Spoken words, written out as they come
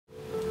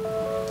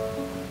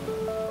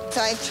So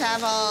I've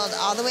traveled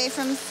all the way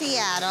from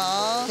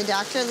Seattle to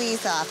Dr.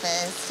 Lee's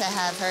office to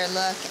have her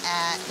look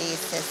at these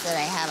cysts that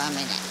I have on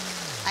my neck.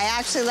 I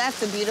actually left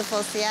the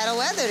beautiful Seattle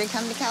weather to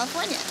come to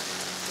California.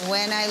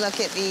 When I look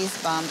at these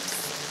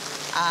bumps,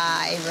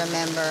 I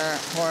remember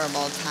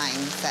horrible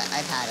times that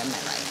I've had in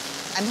my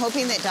life. I'm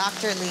hoping that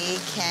Dr. Lee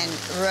can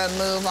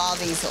remove all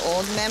these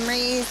old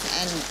memories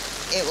and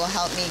it will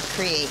help me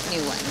create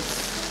new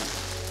ones.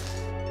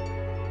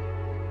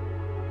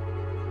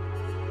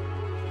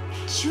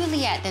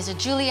 Juliet, there's a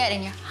Juliet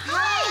in your... Hi!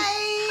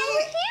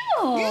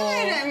 How are you?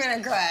 Good, I'm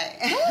gonna cry.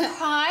 Don't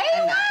cry,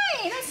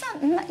 why?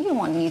 That's not, you don't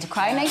want me to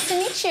cry. Nice to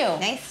meet you.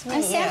 Nice to meet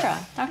I'm you.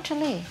 Sandra, Dr.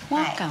 Lee,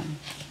 welcome.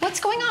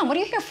 What's going on? What are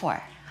you here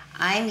for?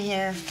 I'm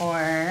here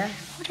for...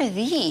 What are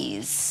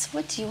these?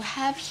 What do you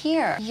have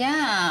here?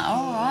 Yeah,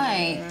 all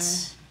right.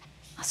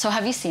 So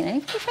have you seen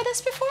anybody for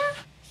this before?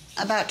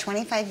 About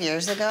 25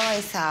 years ago, I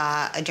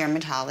saw a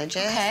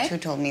dermatologist who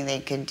told me they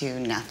could do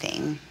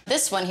nothing.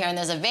 This one here, and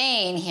there's a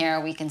vein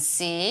here we can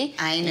see.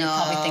 I know. You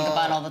probably think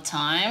about all the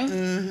time.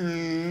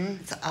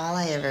 Mm-hmm. So all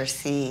I ever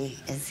see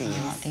is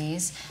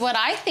these. What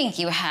I think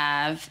you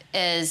have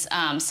is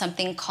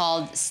something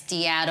called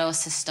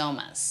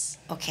steatocystomas.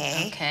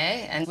 Okay.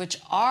 Okay, and which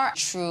are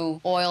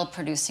true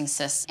oil-producing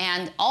cysts.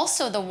 And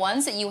also the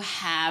ones that you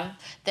have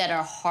that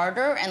are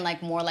harder and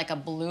like more like a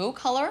blue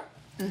color,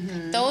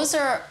 those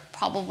are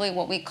probably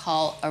what we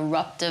call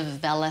eruptive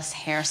vellus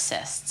hair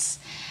cysts.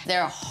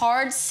 They're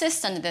hard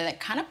cysts under there that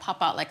kind of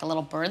pop out like a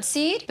little bird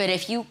seed, but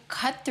if you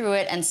cut through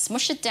it and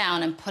smush it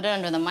down and put it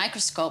under the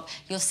microscope,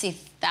 you'll see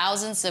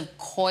thousands of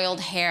coiled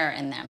hair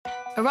in them.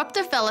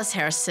 Eruptive vellus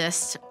hair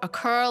cysts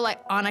occur like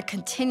on a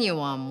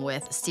continuum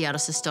with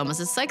steatocystomas.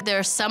 It's like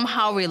they're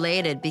somehow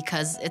related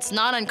because it's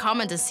not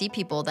uncommon to see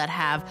people that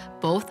have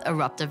both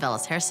eruptive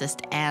vellus hair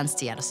cysts and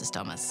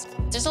steatocystomas.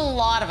 There's a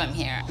lot of them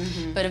here,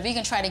 but if we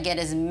can try to get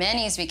as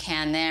many as we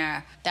can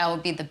there, that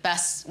would be the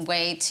best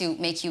way to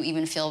make you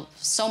even feel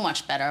so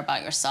much better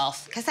about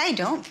yourself. Because I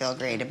don't feel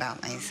great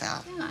about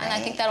myself. Yeah, and I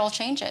think that'll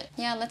change it.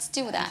 Yeah, let's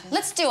do that.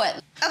 Let's do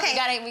it. Okay.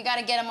 We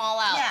gotta get them all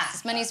out. Yeah.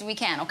 As many as we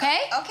can, okay?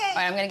 Okay. All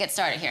right, I'm gonna get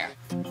started here.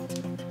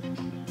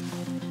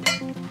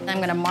 I'm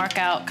gonna mark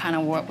out kind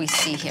of what we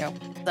see here.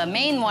 The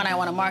main one I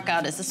wanna mark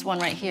out is this one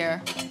right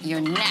here,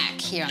 your neck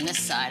here on this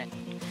side.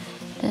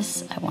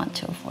 This, I want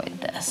to avoid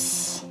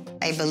this.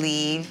 I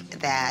believe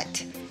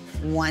that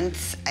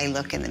once I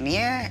look in the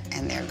mirror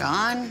and they're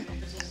gone,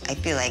 I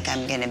feel like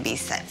I'm gonna be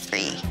set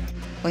free.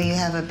 Well, you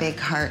have a big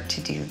heart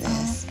to do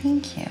this. Oh,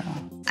 thank you.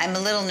 I'm a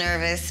little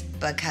nervous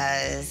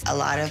because a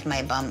lot of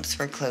my bumps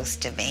were close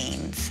to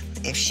veins.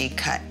 If she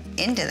cut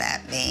into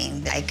that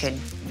vein, I could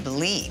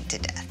bleed to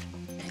death.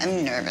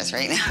 I'm nervous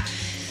right now.